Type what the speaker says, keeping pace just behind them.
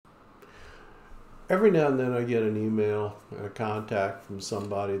Every now and then I get an email and a contact from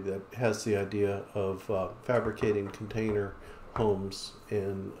somebody that has the idea of fabricating container homes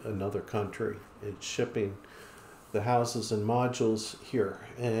in another country and shipping the houses and modules here.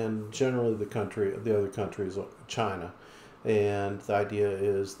 And generally the other country is China. And the idea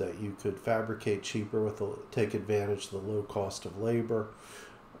is that you could fabricate cheaper take advantage of the low cost of labor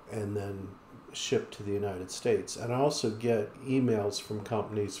and then ship to the United States. And I also get emails from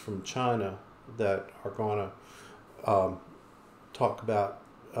companies from China that are going to talk about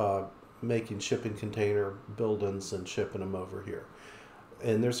making shipping container buildings and shipping them over here.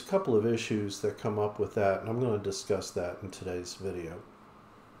 And there's a couple of issues that come up with that, and I'm going to discuss that in today's video.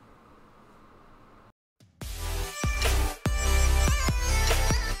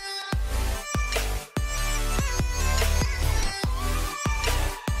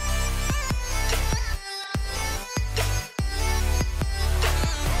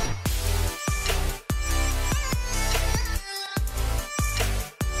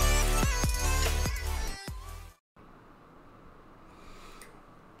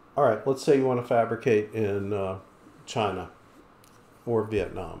 All right, let's say you want to fabricate in China or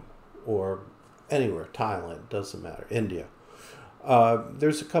Vietnam or anywhere, Thailand, doesn't matter, India.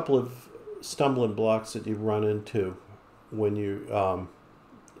 There's a couple of stumbling blocks that you run into when you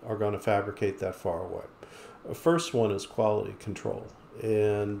are going to fabricate that far away. The first one is quality control.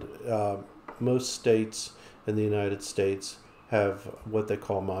 And most states in the United States have what they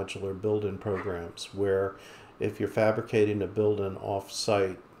call modular build-in programs, where if you're fabricating a building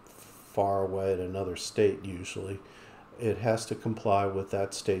off-site far away in another state, usually it has to comply with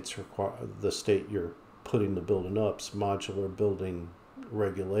that state's the state you're putting the building up's modular building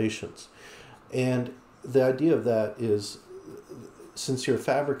regulations. And the idea of that is, since you're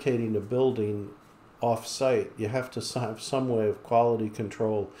fabricating a building off-site, you have to have some way of quality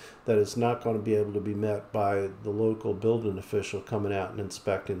control that is not going to be able to be met by the local building official coming out and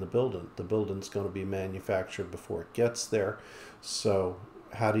inspecting the building. The building's going to be manufactured before it gets there. So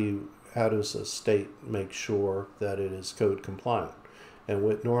how does a state make sure that it is code compliant? And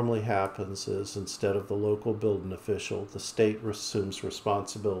what normally happens is, instead of the local building official, the state assumes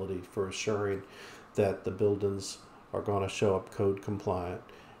responsibility for assuring that the buildings are going to show up code compliant.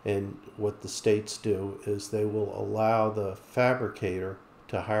 And what the states do is they will allow the fabricator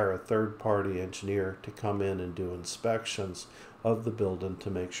to hire a third-party engineer to come in and do inspections of the building to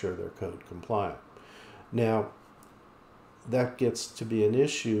make sure they're code compliant. Now, that gets to be an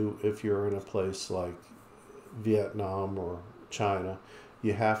issue if you're in a place like Vietnam or China.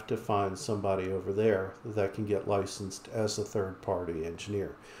 You have to find somebody over there that can get licensed as a third-party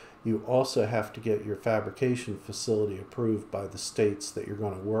engineer. You also have to get your fabrication facility approved by the states that you're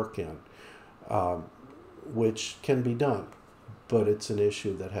going to work in, which can be done, but it's an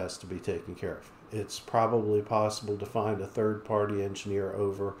issue that has to be taken care of. It's probably possible to find a third-party engineer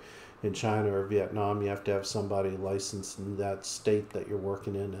over in China or Vietnam. You have to have somebody licensed in that state that you're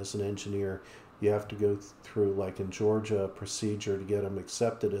working in as an engineer. You have to go through, like in Georgia, a procedure to get them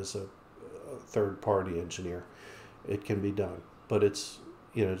accepted as a third-party engineer. It can be done, but it's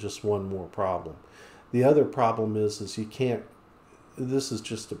just one more problem. The other problem is you can't, this is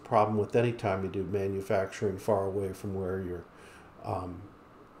just a problem with any time you do manufacturing far away from where you're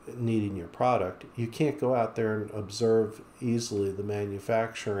needing your product. You can't go out there and observe easily the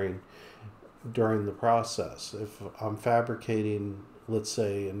manufacturing during the process. If I'm fabricating, let's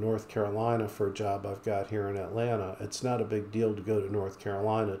say in North Carolina for a job I've got here in Atlanta, it's not a big deal to go to North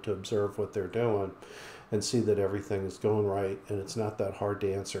Carolina to observe what they're doing and see that everything is going right, and it's not that hard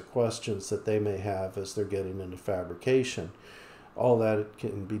to answer questions that they may have as they're getting into fabrication. All that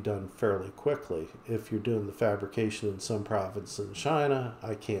can be done fairly quickly. If you're doing the fabrication in some province in China,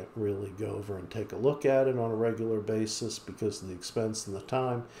 I can't really go over and take a look at it on a regular basis because of the expense and the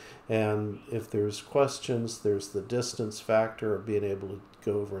time. And if there's questions, there's the distance factor of being able to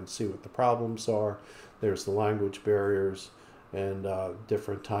go over and see what the problems are. There's the language barriers and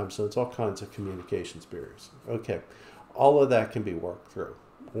different time zones, all kinds of communications barriers. Okay, all of that can be worked through.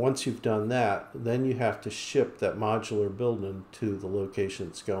 Once you've done that, then you have to ship that modular building to the location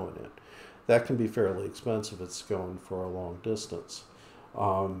it's going in. That can be fairly expensive if it's going for a long distance.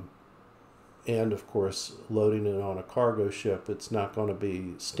 And of course, loading it on a cargo ship, it's not going to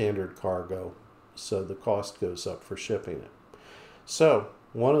be standard cargo, so the cost goes up for shipping it. So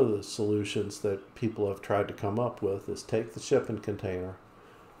one of the solutions that people have tried to come up with is take the shipping container,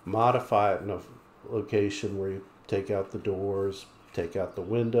 modify it in a location where you take out the doors, take out the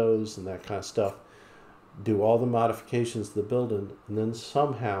windows and that kind of stuff, do all the modifications to the building, and then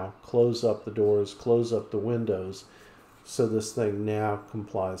somehow close up the doors, close up the windows, So this thing now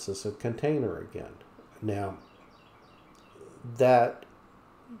complies as a container again. Now, that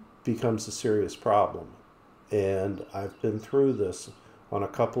becomes a serious problem. And I've been through this on a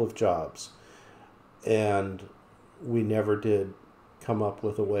couple of jobs, and we never did come up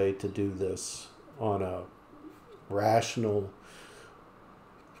with a way to do this on a rational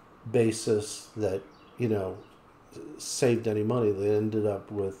basis that, saved any money. They ended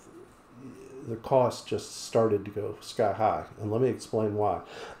up with the cost just started to go sky high. And let me explain why.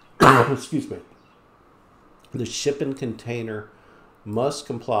 Excuse me. The shipping container must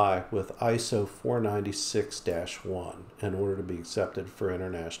comply with ISO 496-1 in order to be accepted for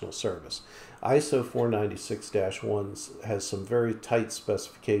international service. ISO 496-1 has some very tight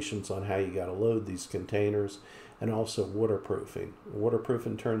specifications on how you got to load these containers, and also waterproofing.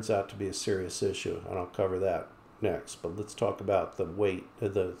 Waterproofing turns out to be a serious issue, and I'll cover that next. But let's talk about the weight,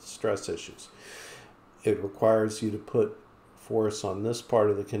 the stress issues. It requires you to put force on this part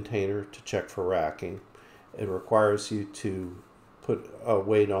of the container to check for racking. It requires you to put a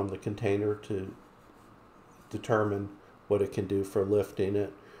weight on the container to determine what it can do for lifting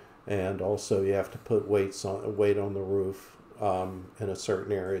it, and also you have to put weight on the roof in a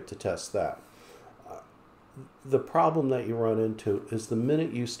certain area to test that. The problem that you run into is the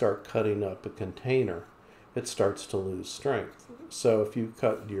minute you start cutting up a container, it starts to lose strength. So if you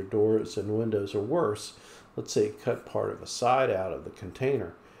cut your doors and windows, or worse, let's say you cut part of a side out of the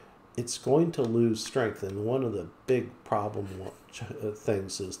container, it's going to lose strength. And one of the big problem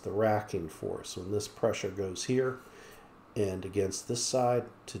things is the racking force. When this pressure goes here and against this side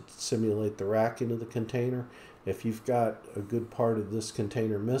to simulate the racking of the container, if you've got a good part of this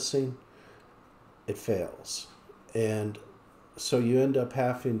container missing, it fails. And so you end up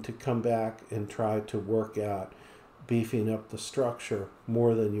having to come back and try to work out beefing up the structure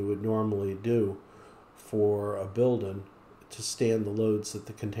more than you would normally do for a building to stand the loads that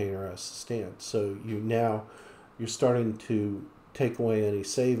the container has to stand. So you're starting to take away any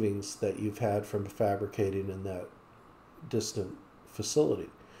savings that you've had from fabricating in that distant facility.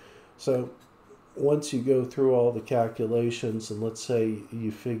 So once you go through all the calculations, and let's say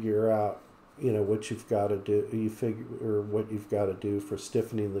you figure out what you've got to do, what you've got to do for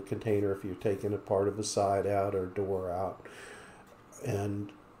stiffening the container if you're taking a part of a side out or door out,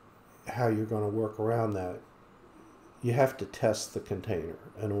 and how you're going to work around that. You have to test the container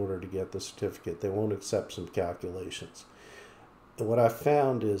in order to get the certificate. They won't accept some calculations. And what I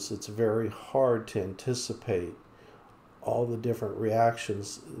found is it's very hard to anticipate all the different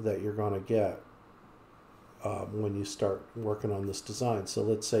reactions that you're going to get when you start working on this design. So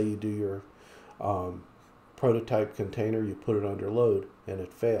let's say you do your prototype container, you put it under load, and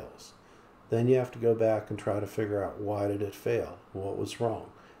it fails. Then you have to go back and try to figure out, why did it fail? What was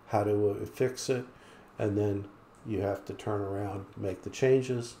wrong? How do we fix it? And then you have to turn around, make the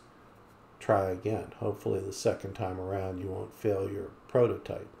changes, try again. Hopefully the second time around you won't fail your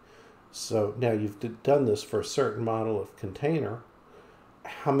prototype. So now you've done this for a certain model of container.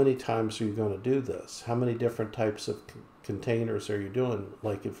 How many times are you going to do this? How many different types of containers are you doing?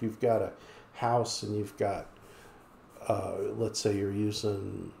 Like if you've got a house and you've got, let's say you're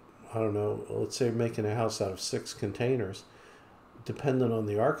using, let's say you're making a house out of 6 containers. Depending on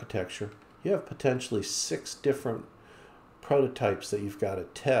the architecture, you have potentially 6 different prototypes that you've got to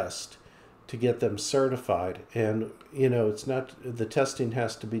test to get them certified. And it's not, the testing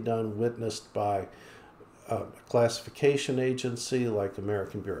has to be done witnessed by a classification agency like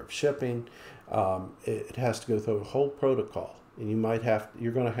American Bureau of Shipping. It has to go through a whole protocol, and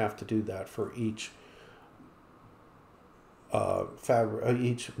you're going to have to do that for each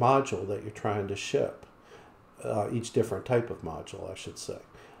each module that you're trying to ship, each different type of module, I should say.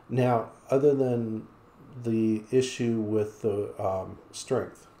 Now, other than the issue with the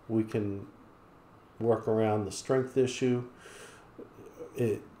strength, we can work around the strength issue.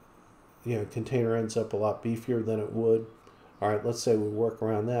 Container ends up a lot beefier than it would. All right, let's say we work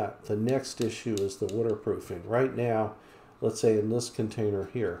around that. The next issue is the waterproofing. Right now, let's say in this container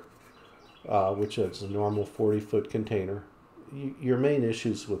here, which is a normal 40-foot container, your main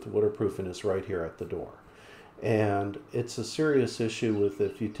issues with waterproofing is right here at the door. And it's a serious issue with,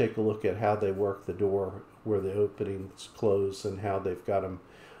 if you take a look at how they work the door, where the openings close, and how they've got them,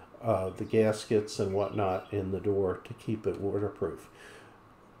 the gaskets and whatnot in the door to keep it waterproof.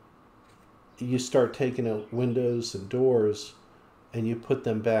 You start taking out windows and doors and you put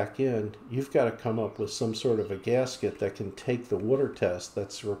them back in, you've got to come up with some sort of a gasket that can take the water test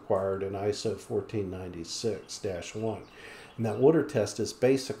that's required in ISO 1496-1. And that water test is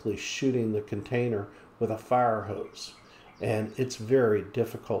basically shooting the container with a fire hose. And it's very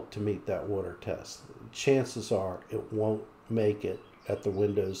difficult to meet that water test. Chances are it won't make it at the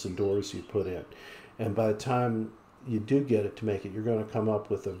windows and doors you put in. And by the time you do get it to make it, you're going to come up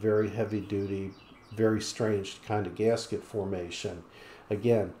with a very heavy duty, very strange kind of gasket formation.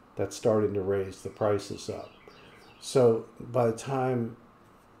 Again, that's starting to raise the prices up. So by the time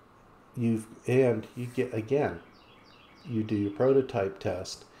you get, again, you do your prototype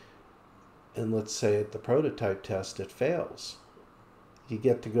test, and let's say at the prototype test it fails, you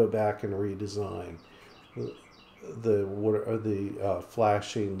get to go back and redesign the water, or the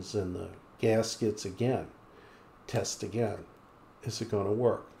flashings and the gaskets again. Test again. Is it going to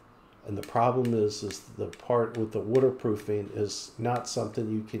work? And the problem is the part with the waterproofing is not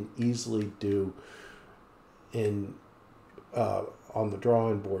something you can easily do in on the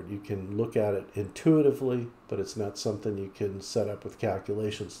drawing board. You can look at it intuitively, but it's not something you can set up with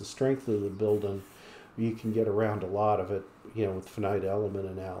calculations. The strength of the building, you can get around a lot of it, with finite element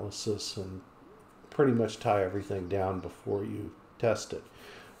analysis and pretty much tie everything down before you test it.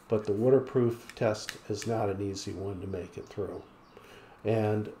 But the waterproof test is not an easy one to make it through.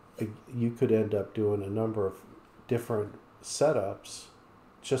 And you could end up doing a number of different setups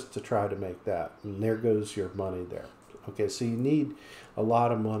just to try to make that. And there goes your money there. Okay, so you need a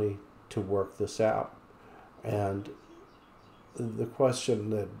lot of money to work this out. And the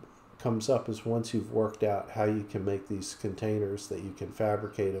question that comes up is, once you've worked out how you can make these containers, that you can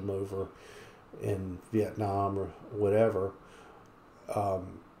fabricate them over in Vietnam or whatever,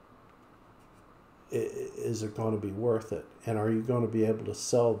 is it going to be worth it? And are you going to be able to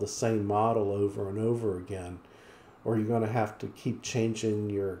sell the same model over and over again? Or are you going to have to keep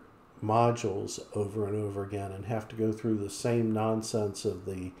changing your modules over and over again and have to go through the same nonsense of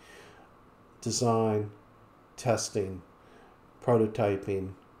the design, testing,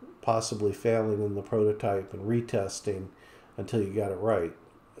 prototyping, possibly failing in the prototype and retesting until you got it right?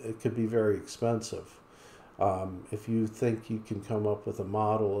 It could be very expensive. If you think you can come up with a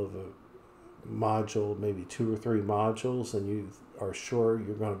model of a module, maybe 2 or 3 modules, and you are sure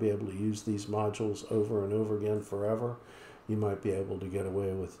you're going to be able to use these modules over and over again forever, you might be able to get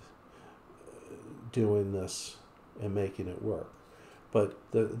away with doing this and making it work. But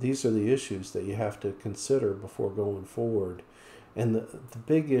these are the issues that you have to consider before going forward. And the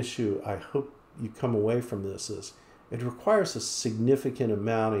big issue, I hope you come away from this, is it requires a significant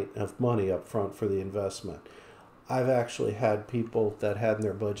amount of money up front for the investment. I've actually had people that had in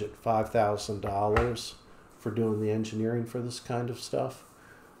their budget $5,000 for doing the engineering for this kind of stuff.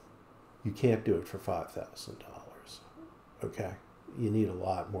 You can't do it for $5,000. Okay? You need a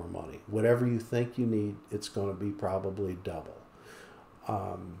lot more money. Whatever you think you need, it's going to be probably double.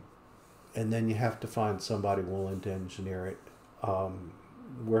 And then you have to find somebody willing to engineer it.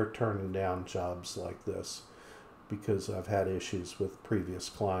 We're turning down jobs like this because I've had issues with previous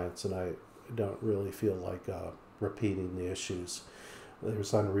clients, and I don't really feel like repeating the issues.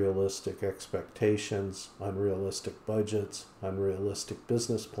 There's unrealistic expectations, unrealistic budgets, unrealistic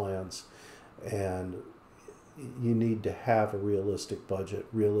business plans, and you need to have a realistic budget,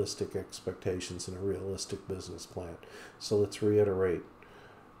 realistic expectations, and a realistic business plan. So let's reiterate,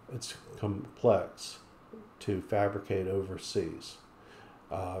 it's complex to fabricate overseas.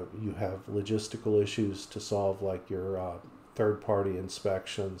 You have logistical issues to solve, like your third-party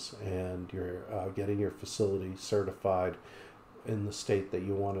inspections and your getting your facility certified in the state that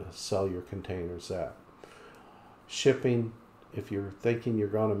you want to sell your containers at. Shipping, if you're thinking you're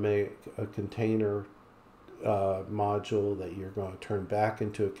going to make a container module that you're going to turn back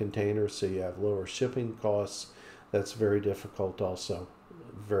into a container so you have lower shipping costs, that's very difficult also.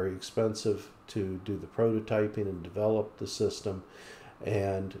 Very expensive to do the prototyping and develop the system,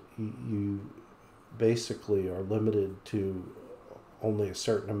 and you basically are limited to only a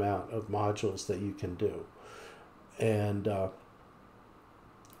certain amount of modules that you can do. And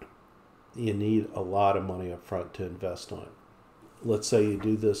you need a lot of money up front to invest on it. Let's say you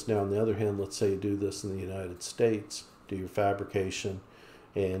do this. Now, on the other hand, let's say you do this in the United States, do your fabrication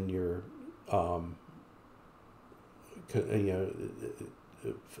and your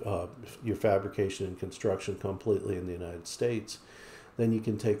your fabrication and construction completely in the United States. Then you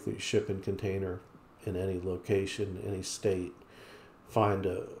can take the shipping container in any location, any state, find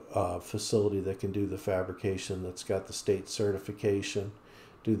a facility that can do the fabrication, that's got the state certification,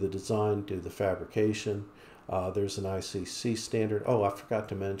 do the design, do the fabrication. There's an ICC standard. Oh, I forgot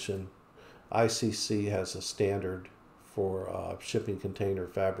to mention, ICC has a standard for shipping container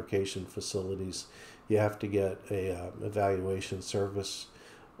fabrication facilities. You have to get a evaluation service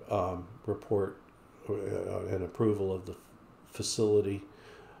report and approval of the facility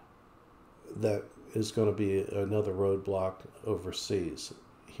that is going to be another roadblock overseas.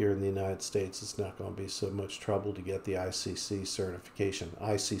 Here in the United States, it's not going to be so much trouble to get the ICC certification.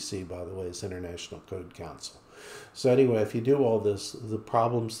 ICC, by the way, is International Code Council. So anyway, if you do all this, the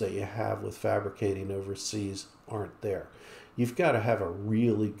problems that you have with fabricating overseas aren't there. You've got to have a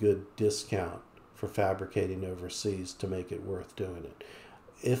really good discount for fabricating overseas to make it worth doing it.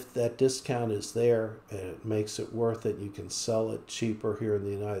 If that discount is there and it makes it worth it, you can sell it cheaper here in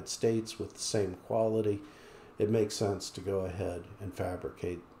the United States with the same quality, it makes sense to go ahead and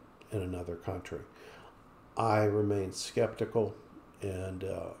fabricate in another country. I remain skeptical, and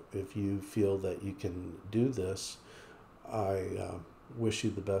if you feel that you can do this, I wish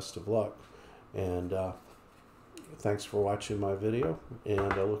you the best of luck. And thanks for watching my video,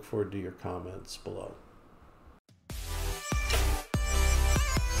 and I look forward to your comments below.